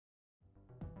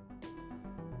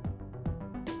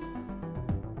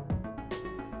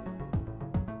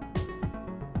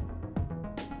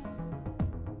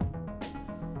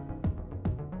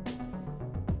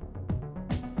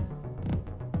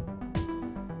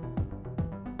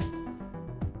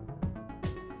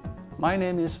My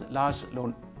name is Lars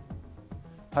Lund.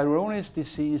 Peyronie's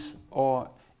disease, or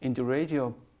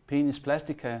indurational penis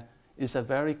plastica, is a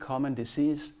very common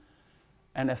disease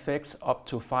and affects up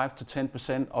to 5 to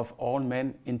 10% of all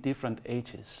men in different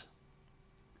ages.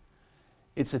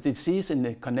 It's a disease in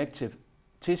the connective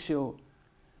tissue.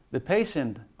 The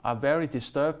patients are very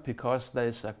disturbed because there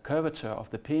is a curvature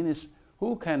of the penis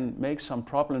who can make some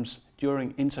problems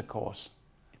during intercourse.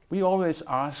 We always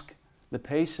ask the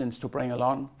patients to bring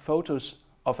along photos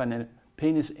of a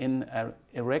penis in an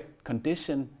erect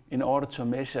condition in order to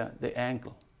measure the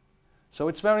angle. So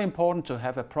it's very important to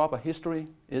have a proper history.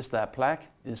 Is there a plaque?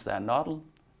 Is there a nodule?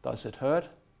 Does it hurt?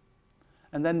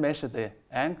 And then measure the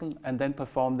angle and then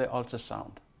perform the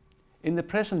ultrasound. In the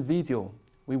present video,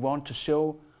 we want to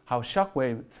show how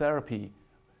shockwave therapy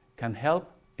can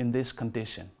help in this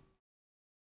condition.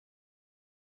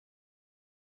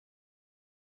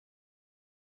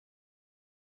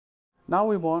 Now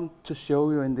we want to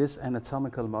show you in this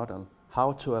anatomical model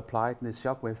how to apply the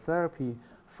shockwave therapy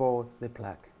for the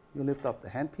plaque. You lift up the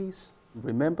handpiece.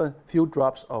 Remember, a few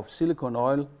drops of silicone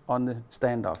oil on the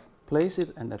standoff. Place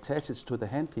it and attach it to the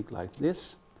handpiece like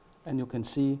this, and you can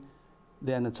see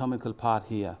the anatomical part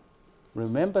here.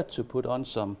 Remember to put on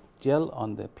some gel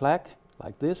on the plaque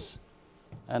like this,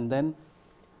 and then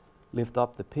lift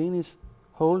up the penis,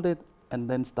 hold it, and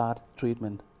then start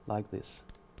treatment like this.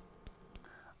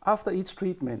 After each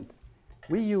treatment,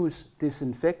 we use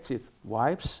disinfective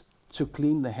wipes to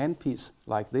clean the handpiece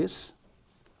like this.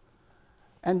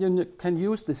 And you can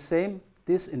use the same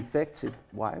disinfective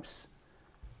wipes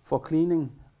for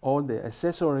cleaning all the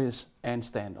accessories and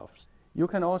standoffs. You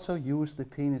can also use the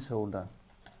penis holder.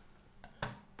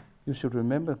 You should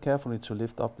remember carefully to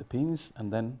lift up the penis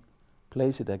and then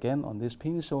place it again on this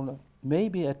penis holder.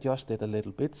 Maybe adjust it a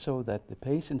little bit so that the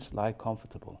patients lie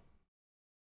comfortable.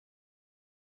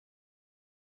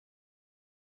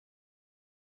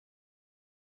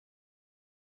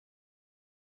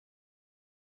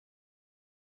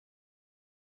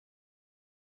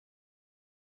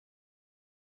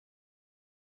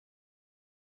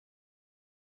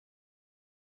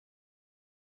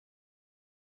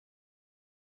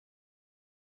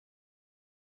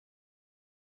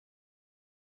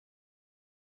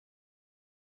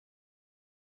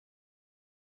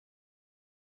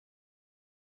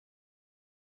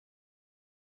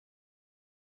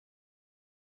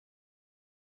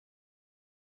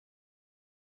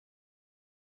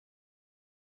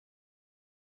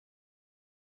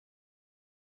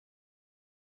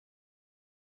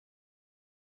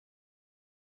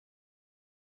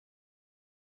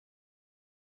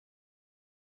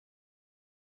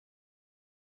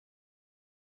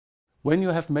 When you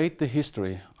have made the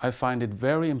history, I find it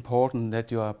very important that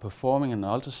you are performing an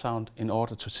ultrasound in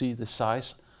order to see the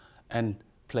size and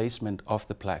placement of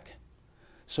the plaque.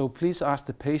 So please ask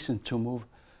the patient to move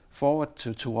forward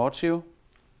towards you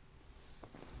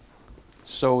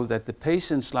so that the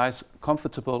patient lies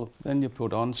comfortable. Then you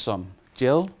put on some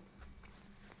gel.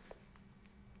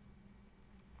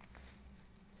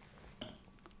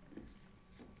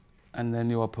 And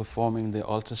then you are performing the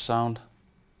ultrasound.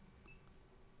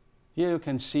 Here you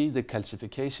can see the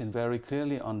calcification very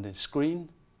clearly on the screen,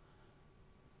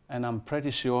 and I'm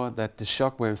pretty sure that the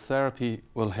shockwave therapy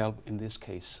will help in this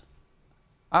case.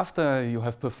 After you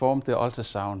have performed the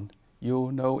ultrasound,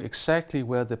 you know exactly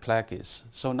where the plaque is.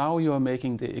 So now you are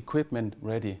making the equipment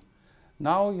ready.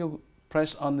 Now you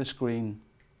press on the screen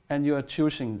and you are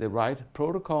choosing the right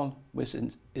protocol, which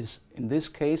is in this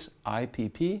case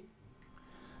IPP.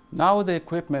 Now the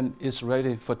equipment is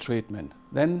ready for treatment.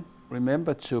 Then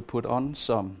remember to put on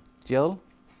some gel.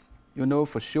 You know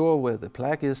for sure where the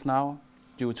plaque is now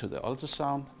due to the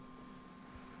ultrasound.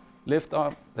 Lift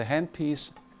up the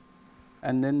handpiece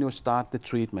and then you start the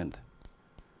treatment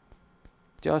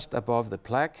just above the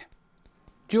plaque.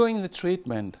 During the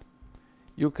treatment,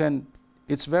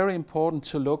 it's very important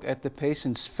to look at the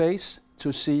patient's face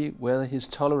to see whether he's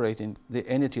tolerating the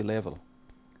energy level.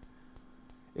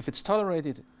 If it's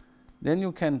tolerated, then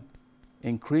you can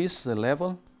increase the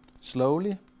level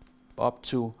slowly up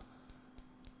to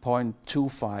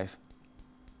 0.25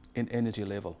 in energy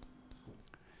level.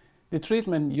 The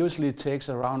treatment usually takes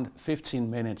around 15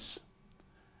 minutes.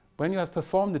 When you have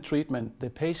performed the treatment, the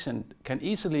patient can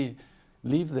easily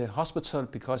leave the hospital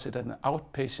because it's an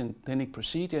outpatient clinic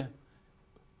procedure,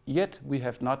 yet we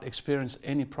have not experienced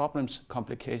any problems,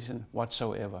 complications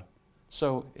whatsoever.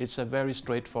 So it's a very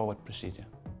straightforward procedure.